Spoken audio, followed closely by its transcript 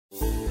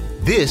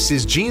This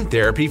is Gene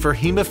Therapy for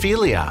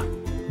Hemophilia,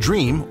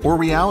 Dream or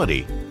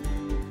Reality,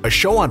 a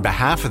show on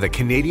behalf of the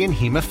Canadian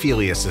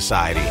Hemophilia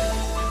Society.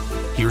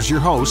 Here's your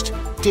host,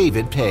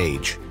 David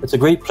Page. It's a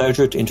great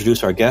pleasure to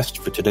introduce our guest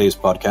for today's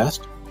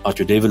podcast,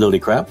 Dr. David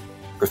Lillicrap,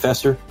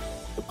 Professor,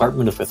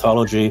 Department of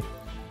Pathology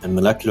and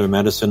Molecular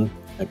Medicine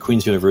at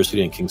Queen's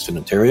University in Kingston,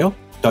 Ontario.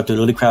 Dr.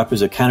 Lillicrap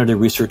is a Canada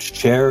Research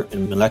Chair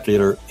in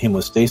Molecular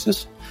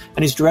Hemostasis,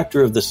 and he's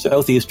Director of the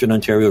Southeastern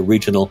Ontario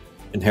Regional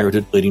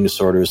Inherited Bleeding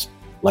Disorders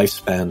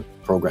Lifespan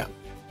Program.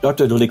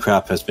 Dr.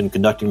 Lillicrap has been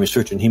conducting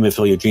research in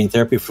hemophilia gene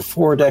therapy for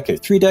 4 decades.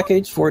 3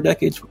 decades? 4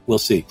 decades? We'll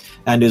see.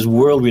 And is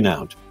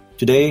world-renowned.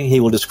 Today, he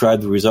will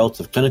describe the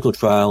results of clinical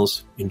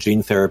trials in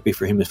gene therapy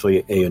for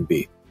hemophilia A and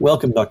B.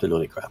 Welcome, Dr.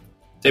 Lillicrap.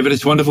 David,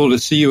 it's wonderful to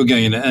see you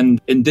again.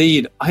 And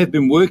indeed, I have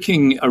been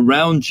working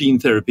around gene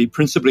therapy,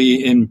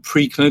 principally in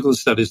preclinical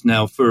studies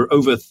now for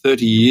over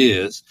 30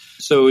 years.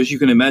 So as you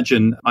can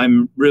imagine,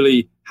 I'm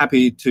really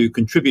happy to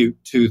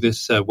contribute to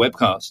this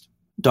webcast.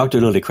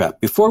 Dr. Lillicrap,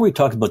 before we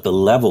talk about the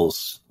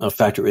levels of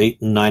factor 8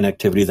 and 9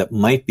 activity that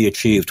might be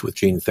achieved with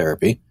gene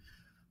therapy,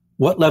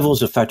 what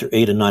levels of factor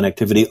 8 and 9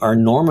 activity are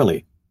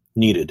normally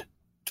needed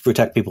to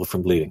protect people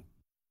from bleeding?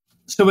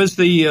 So as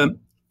the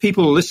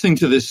people listening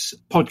to this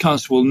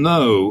podcast will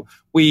know,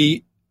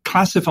 we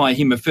classify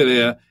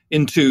hemophilia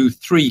into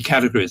 3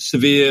 categories: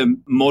 severe,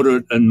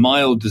 moderate, and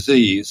mild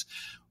disease.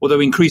 Although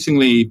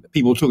increasingly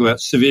people talk about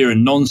severe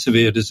and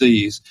non-severe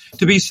disease.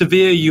 To be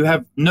severe, you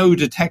have no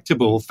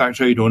detectable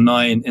factor 8 or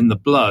 9 in the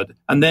blood.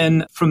 And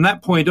then from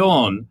that point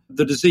on,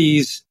 the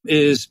disease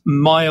is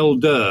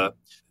milder.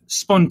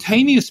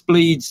 Spontaneous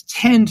bleeds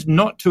tend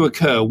not to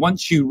occur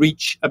once you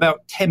reach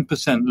about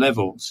 10%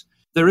 levels.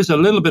 There is a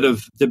little bit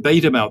of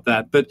debate about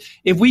that. But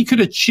if we could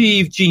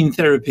achieve gene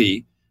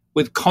therapy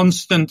with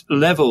constant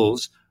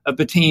levels of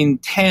between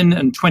 10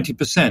 and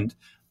 20%,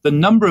 the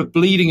number of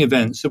bleeding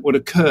events that would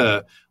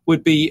occur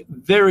would be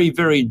very,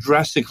 very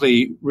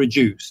drastically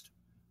reduced.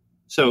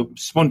 So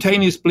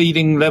spontaneous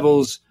bleeding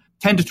levels,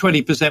 10 to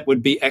 20%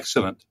 would be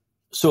excellent.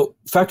 So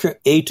factor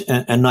 8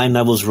 and 9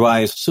 levels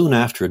rise soon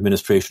after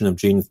administration of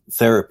gene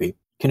therapy.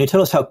 Can you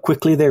tell us how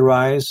quickly they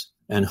rise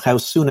and how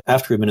soon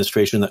after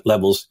administration that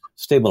levels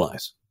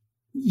stabilize?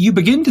 You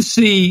begin to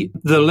see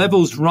the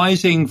levels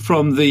rising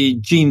from the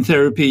gene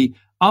therapy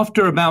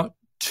after about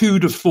 2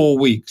 to 4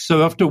 weeks.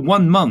 So after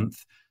 1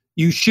 month,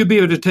 you should be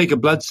able to take a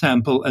blood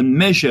sample and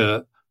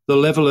measure the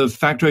level of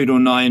factor 8 or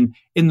 9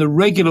 in the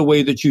regular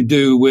way that you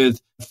do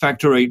with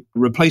factor 8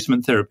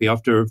 replacement therapy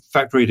after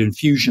factor 8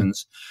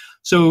 infusions.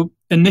 So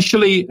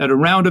initially at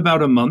around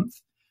about a month,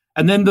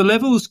 and then the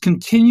levels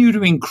continue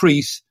to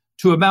increase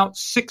to about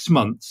 6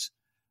 months.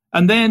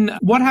 And then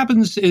what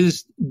happens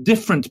is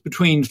different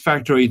between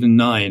factor 8 and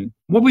 9.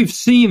 What we've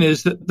seen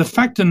is that the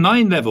factor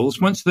 9 levels,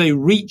 once they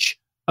reach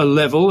a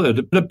level at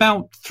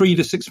about 3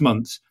 to 6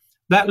 months,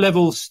 that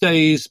level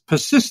stays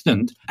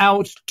persistent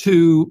out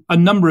to a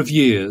number of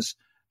years,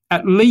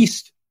 at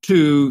least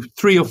to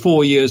 3 or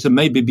 4 years and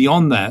maybe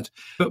beyond that.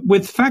 But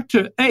with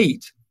factor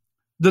 8,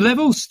 the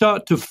levels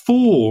start to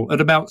fall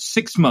at about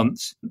 6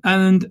 months,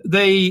 and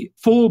they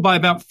fall by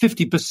about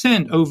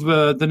 50%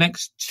 over the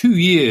next 2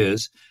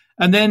 years,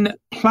 and then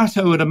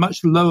plateau at a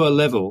much lower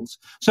levels.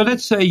 So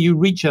let's say you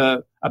reach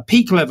a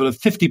peak level of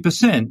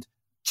 50%.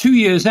 2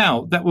 years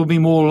out, that will be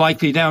more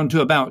likely down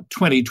to about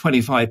 20,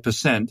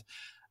 25%.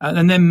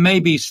 And then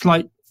maybe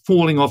slight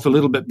falling off a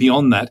little bit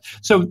beyond that.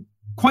 So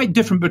quite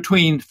different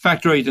between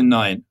factor 8 and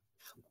 9.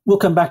 We'll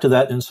come back to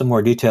that in some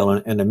more detail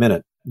in a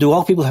minute. Do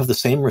all people have the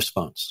same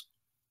response?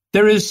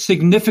 There is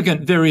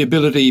significant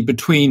variability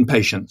between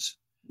patients.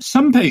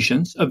 Some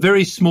patients, a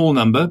very small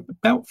number,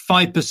 about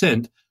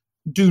 5%,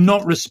 do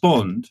not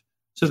respond.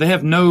 So they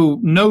have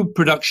no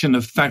production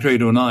of factor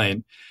 8 or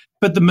 9.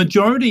 But the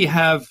majority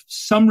have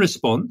some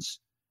response,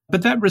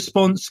 but that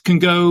response can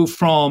go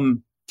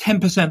from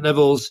 10%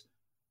 levels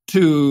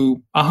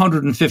to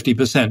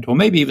 150%, or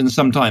maybe even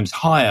sometimes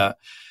higher.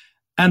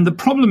 And the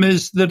problem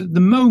is that at the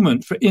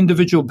moment for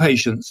individual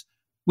patients,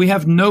 we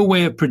have no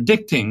way of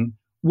predicting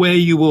where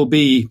you will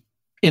be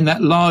in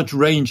that large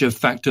range of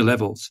factor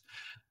levels.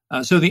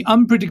 So the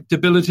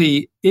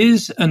unpredictability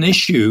is an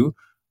issue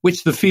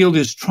which the field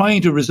is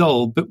trying to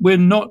resolve, but we're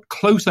not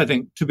close, I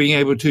think, to being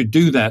able to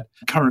do that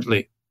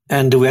currently.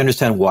 And do we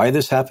understand why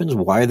this happens,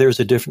 why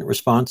there's a different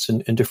response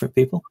in different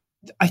people?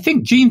 I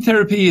think gene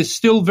therapy is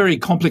still very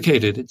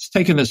complicated. It's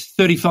taken us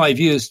 35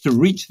 years to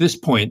reach this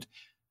point,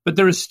 but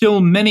there are still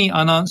many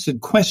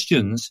unanswered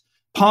questions,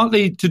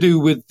 partly to do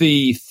with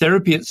the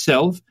therapy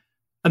itself,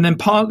 and then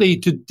partly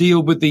to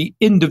deal with the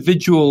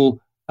individual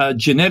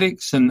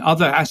genetics and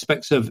other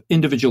aspects of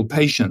individual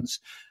patients.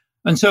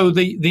 And so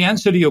the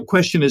answer to your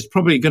question is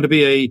probably going to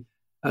be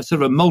a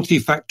sort of a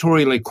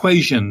multifactorial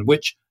equation,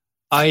 which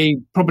I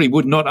probably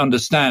would not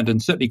understand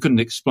and certainly couldn't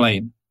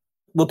explain.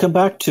 We'll come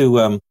back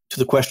to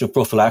the question of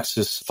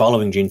prophylaxis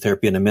following gene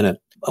therapy in a minute.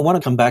 I want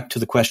to come back to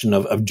the question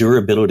of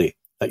durability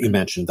that you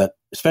mentioned, that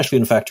especially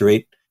in factor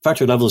 8,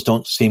 factor levels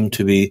don't seem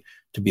to be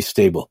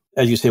stable.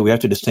 As you say, we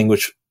have to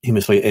distinguish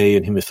hemophilia A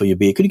and hemophilia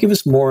B. Could you give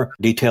us more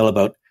detail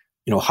about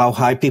how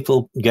high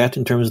people get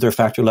in terms of their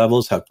factor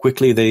levels, how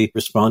quickly they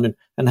respond,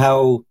 and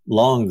how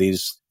long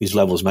these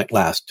levels might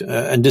last,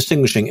 and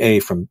distinguishing A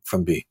from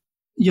B.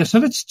 Yeah, so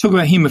let's talk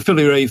about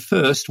hemophilia A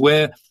first,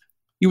 where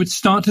you would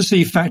start to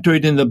see factor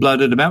VIII in the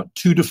blood at about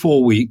 2 to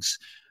 4 weeks.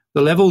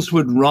 The levels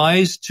would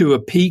rise to a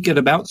peak at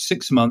about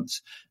 6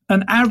 months.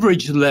 An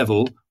average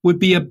level would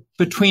be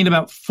between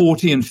about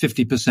 40 and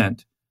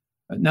 50%.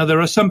 Now,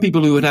 there are some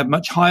people who would have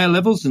much higher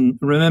levels, and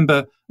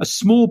remember, a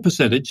small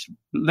percentage,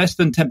 less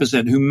than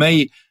 10%, who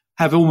may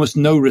have almost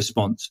no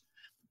response.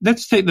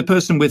 Let's take the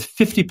person with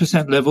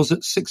 50% levels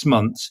at 6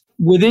 months.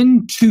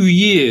 Within 2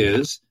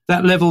 years,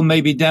 that level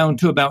may be down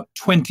to about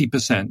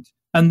 20%.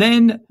 And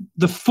then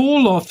the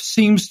fall off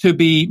seems to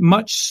be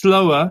much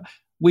slower.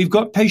 We've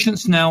got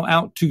patients now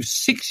out to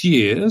 6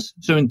 years.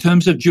 So in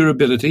terms of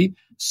durability,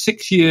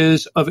 6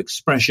 years of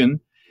expression.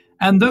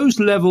 And those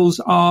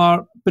levels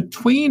are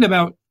between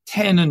about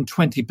 10 and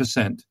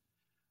 20%.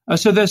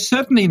 So there's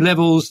certainly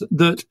levels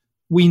that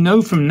we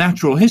know from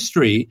natural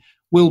history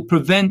will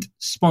prevent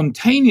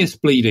spontaneous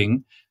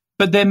bleeding,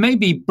 but there may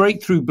be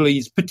breakthrough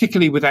bleeds,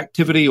 particularly with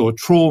activity or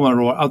trauma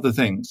or other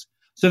things.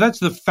 So that's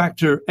the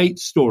factor VIII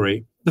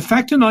story. The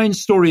factor IX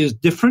story is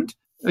different.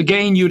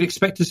 Again, you'd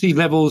expect to see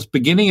levels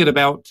beginning at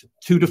about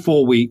 2 to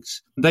 4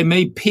 weeks. They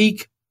may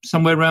peak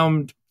somewhere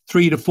around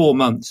 3 to 4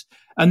 months.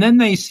 And then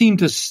they seem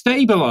to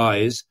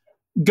stabilize,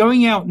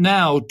 going out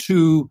now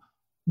to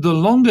the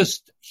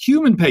longest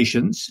human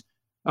patients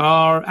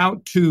are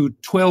out to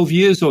 12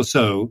 years or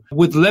so,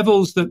 with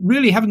levels that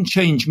really haven't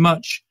changed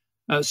much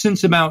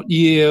since about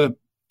year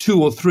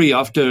 2 or 3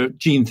 after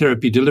gene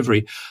therapy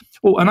delivery.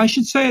 Oh, and I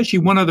should say actually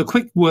one other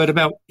quick word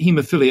about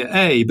hemophilia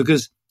A,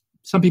 because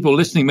some people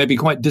listening may be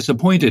quite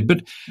disappointed.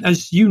 But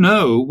as you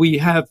know, we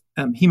have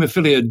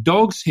hemophilia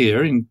dogs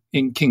here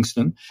in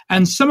Kingston,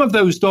 and some of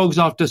those dogs,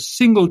 after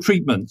single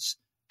treatments,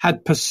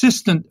 had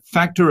persistent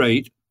factor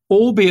VIII,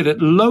 albeit at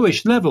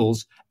lowish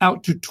levels,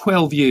 out to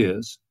 12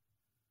 years.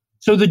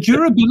 So the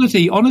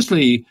durability,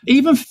 honestly,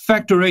 even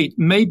factor VIII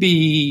may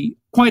be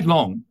quite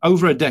long,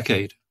 over a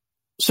decade.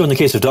 So in the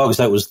case of dogs,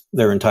 that was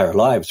their entire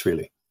lives,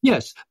 really?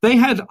 Yes, they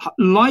had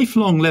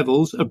lifelong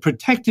levels of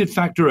protected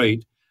factor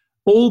VIII,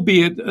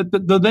 albeit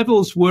the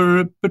levels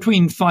were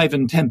between 5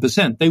 and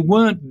 10%. They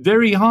weren't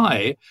very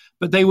high,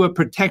 but they were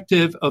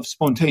protective of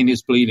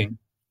spontaneous bleeding.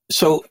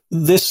 So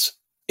this,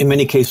 in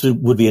many cases,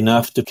 would be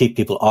enough to keep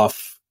people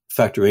off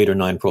factor VIII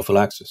or IX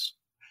prophylaxis?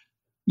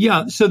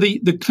 Yeah, so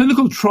the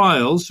clinical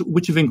trials,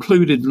 which have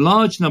included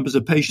large numbers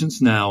of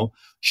patients now,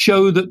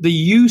 show that the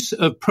use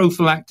of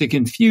prophylactic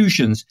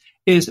infusions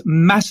is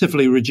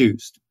massively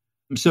reduced.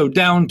 So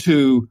down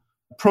to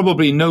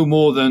probably no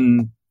more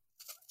than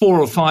 4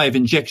 or 5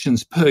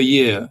 injections per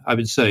year, I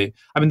would say.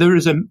 I mean, there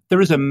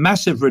is a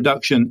massive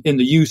reduction in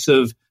the use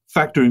of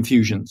factor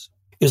infusions.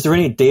 Is there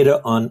any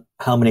data on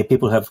how many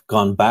people have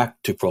gone back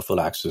to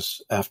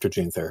prophylaxis after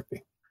gene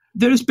therapy?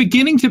 There is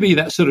beginning to be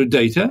that sort of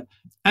data,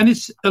 and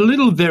it's a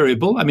little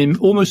variable. I mean,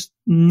 almost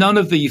none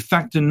of the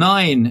factor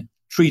IX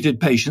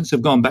treated patients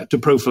have gone back to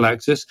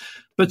prophylaxis,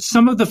 but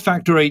some of the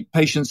factor VIII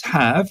patients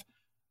have.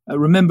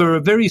 Remember,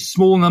 a very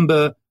small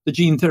number, the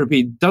gene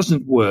therapy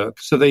doesn't work,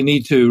 so they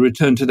need to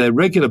return to their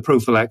regular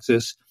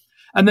prophylaxis.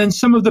 And then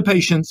some of the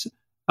patients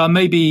are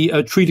maybe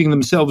treating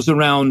themselves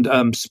around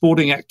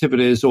sporting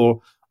activities or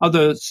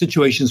other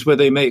situations where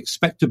they may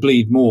expect to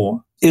bleed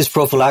more. Is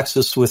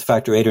prophylaxis with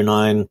factor VIII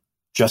or IX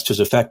just as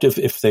effective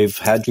if they've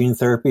had gene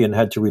therapy and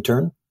had to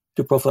return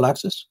to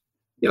prophylaxis?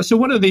 Yeah, so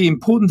one of the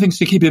important things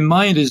to keep in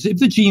mind is if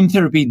the gene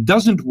therapy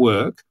doesn't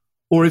work,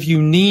 or if you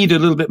need a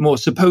little bit more,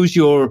 suppose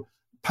your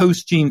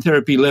post-gene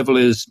therapy level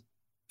is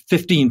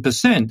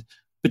 15%,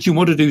 but you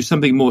want to do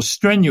something more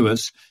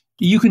strenuous,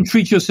 you can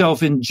treat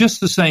yourself in just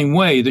the same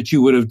way that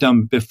you would have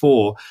done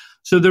before.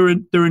 So there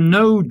are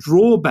no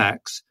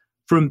drawbacks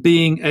from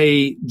being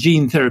a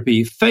gene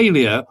therapy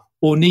failure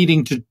or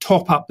needing to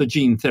top up the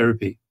gene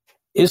therapy.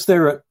 Is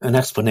there an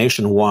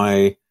explanation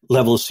why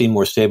levels seem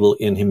more stable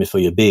in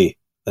hemophilia B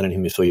than in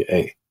hemophilia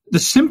A? The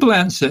simple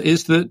answer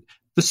is that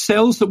the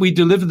cells that we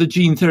deliver the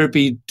gene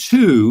therapy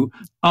to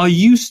are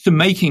used to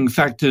making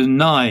factor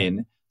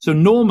IX. So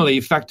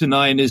normally factor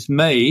IX is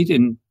made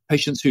in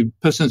persons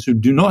who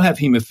do not have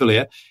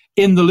hemophilia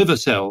in the liver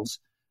cells.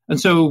 And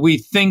so we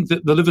think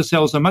that the liver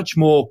cells are much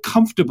more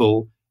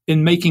comfortable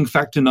in making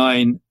factor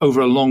IX over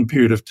a long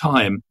period of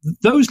time.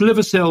 Those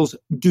liver cells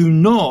do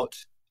not,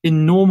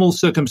 in normal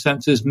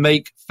circumstances,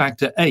 make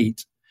factor VIII.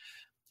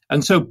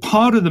 And so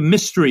part of the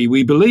mystery,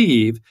 we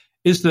believe,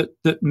 is that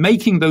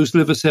making those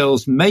liver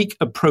cells make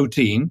a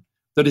protein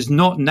that is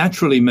not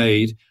naturally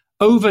made,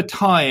 over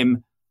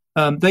time,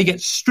 they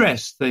get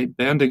stressed. They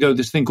undergo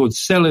this thing called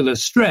cellular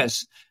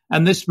stress,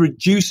 and this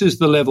reduces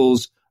the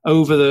levels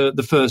over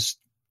the first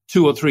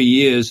 2 or 3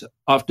 years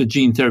after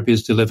gene therapy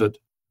is delivered.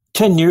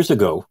 10 years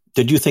ago,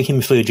 did you think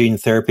hemophilia gene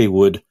therapy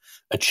would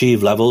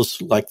achieve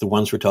levels like the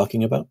ones we're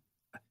talking about?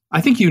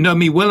 I think you know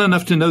me well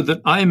enough to know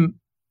that I'm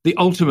the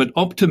ultimate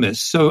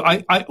optimist. So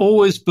I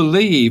always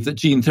believe that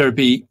gene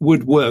therapy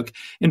would work.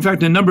 In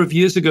fact, a number of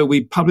years ago,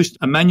 we published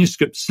a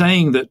manuscript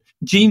saying that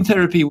gene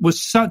therapy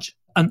was such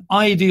an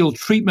ideal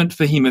treatment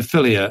for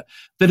hemophilia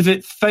that if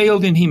it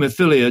failed in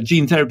hemophilia,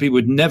 gene therapy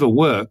would never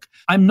work.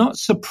 I'm not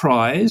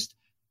surprised.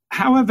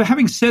 However,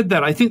 having said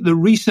that, I think the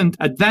recent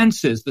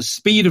advances, the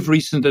speed of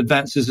recent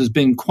advances has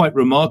been quite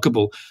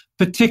remarkable,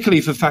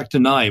 particularly for factor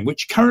IX,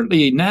 which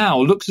currently now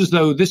looks as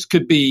though this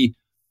could be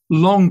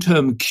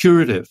long-term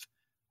curative.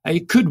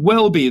 It could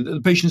well be that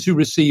the patients who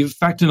receive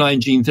factor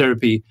IX gene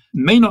therapy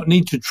may not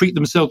need to treat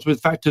themselves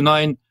with factor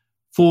IX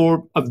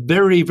for a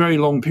very, very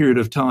long period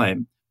of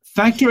time.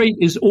 Factor VIII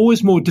is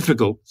always more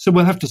difficult, so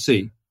we'll have to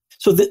see.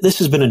 So this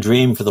has been a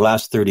dream for the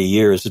last 30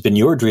 years. It's been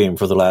your dream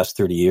for the last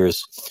 30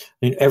 years,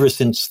 ever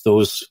since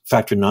those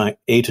factor VIII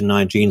and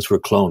IX genes were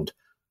cloned.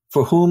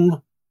 For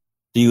whom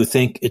do you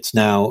think it's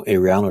now a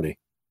reality?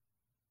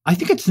 I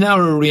think it's now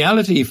a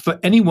reality for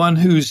anyone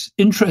who's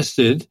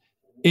interested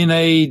in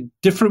a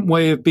different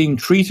way of being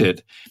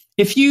treated.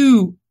 If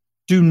you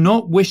do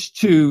not wish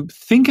to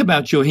think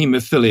about your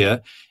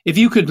hemophilia, if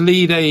you could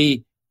lead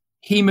a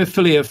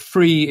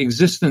hemophilia-free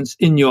existence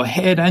in your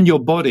head and your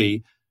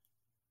body,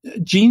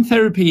 gene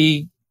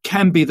therapy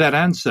can be that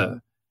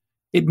answer.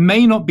 It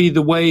may not be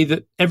the way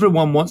that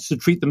everyone wants to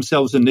treat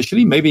themselves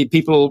initially. Maybe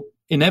people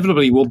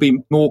inevitably will be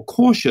more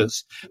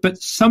cautious. But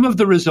some of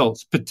the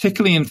results,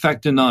 particularly in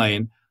factor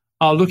IX,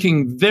 are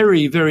looking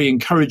very, very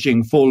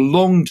encouraging for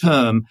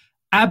long-term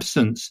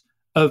absence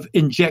of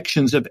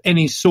injections of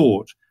any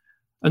sort.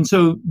 And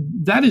so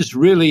that is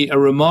really a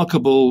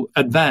remarkable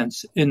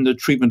advance in the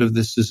treatment of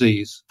this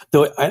disease.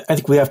 Though I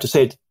think we have to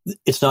say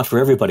it's not for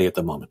everybody at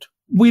the moment.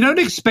 We don't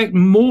expect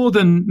more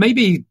than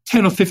maybe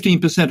 10 or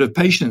 15% of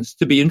patients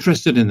to be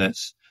interested in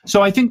this.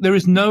 So I think there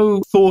is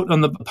no thought on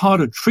the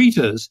part of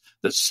treaters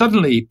that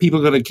suddenly people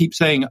are going to keep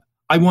saying,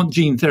 I want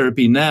gene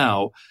therapy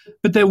now.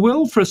 But there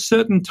will for a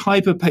certain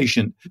type of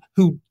patient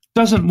who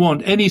doesn't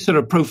want any sort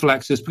of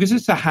prophylaxis because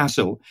it's a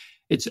hassle.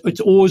 It's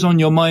always on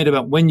your mind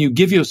about when you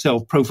give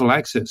yourself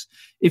prophylaxis.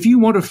 If you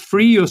want to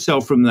free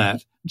yourself from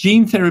that,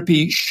 gene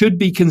therapy should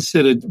be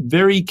considered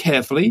very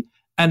carefully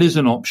and is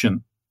an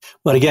option.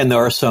 But again, there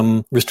are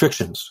some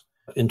restrictions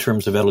in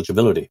terms of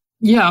eligibility.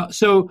 Yeah.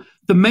 So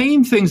the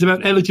main things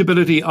about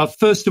eligibility are,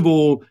 first of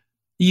all,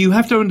 you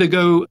have to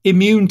undergo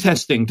immune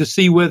testing to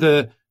see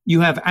whether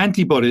you have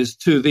antibodies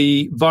to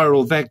the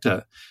viral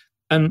vector.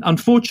 And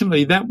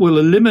unfortunately, that will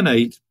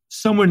eliminate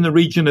somewhere in the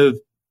region of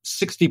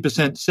 60%,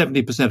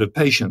 70% of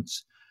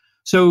patients.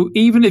 So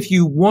even if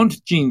you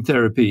want gene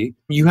therapy,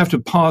 you have to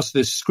pass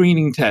this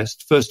screening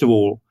test, first of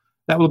all.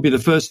 That will be the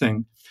first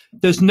thing.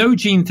 There's no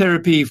gene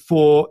therapy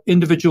for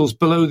individuals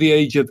below the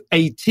age of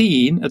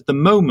 18 at the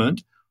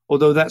moment,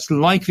 although that's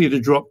likely to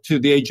drop to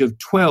the age of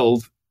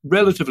 12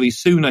 relatively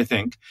soon, I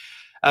think.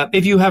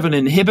 If you have an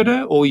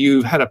inhibitor or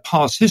you've had a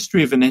past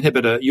history of an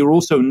inhibitor, you're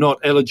also not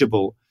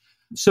eligible.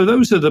 So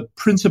those are the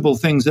principal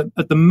things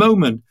at the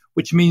moment,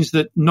 which means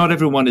that not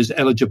everyone is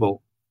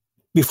eligible.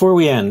 Before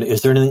we end,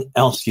 is there anything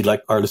else you'd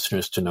like our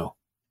listeners to know?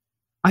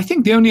 I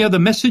think the only other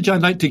message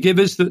I'd like to give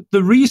is that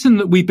the reason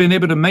that we've been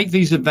able to make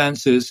these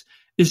advances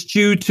is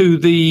due to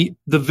the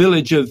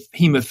village of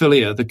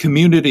hemophilia, the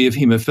community of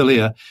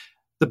hemophilia,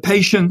 the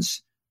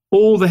patients,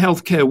 all the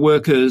healthcare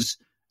workers,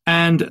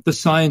 and the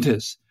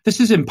scientists. This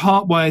is in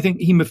part why I think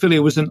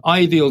hemophilia was an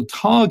ideal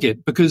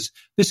target, because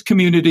this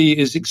community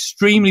is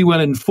extremely well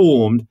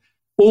informed.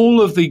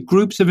 All of the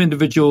groups of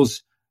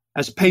individuals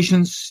as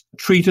patients,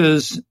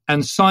 treaters,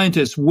 and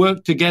scientists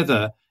work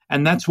together.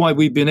 And that's why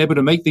we've been able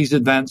to make these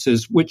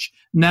advances, which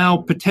now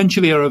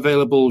potentially are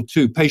available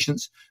to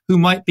patients who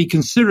might be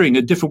considering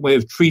a different way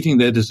of treating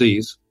their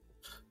disease.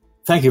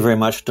 Thank you very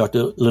much,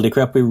 Dr.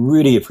 Lillicrap. We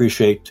really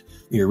appreciate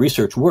your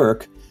research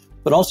work,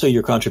 but also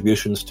your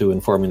contributions to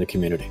informing the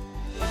community.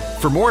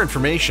 For more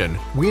information,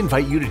 we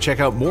invite you to check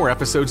out more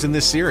episodes in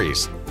this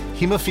series,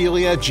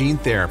 Hemophilia Gene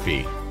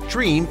Therapy,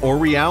 Dream or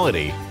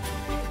Reality.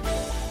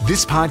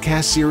 This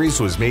podcast series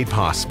was made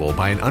possible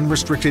by an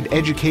unrestricted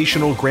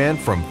educational grant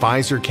from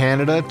Pfizer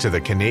Canada to the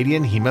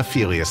Canadian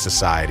Hemophilia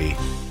Society.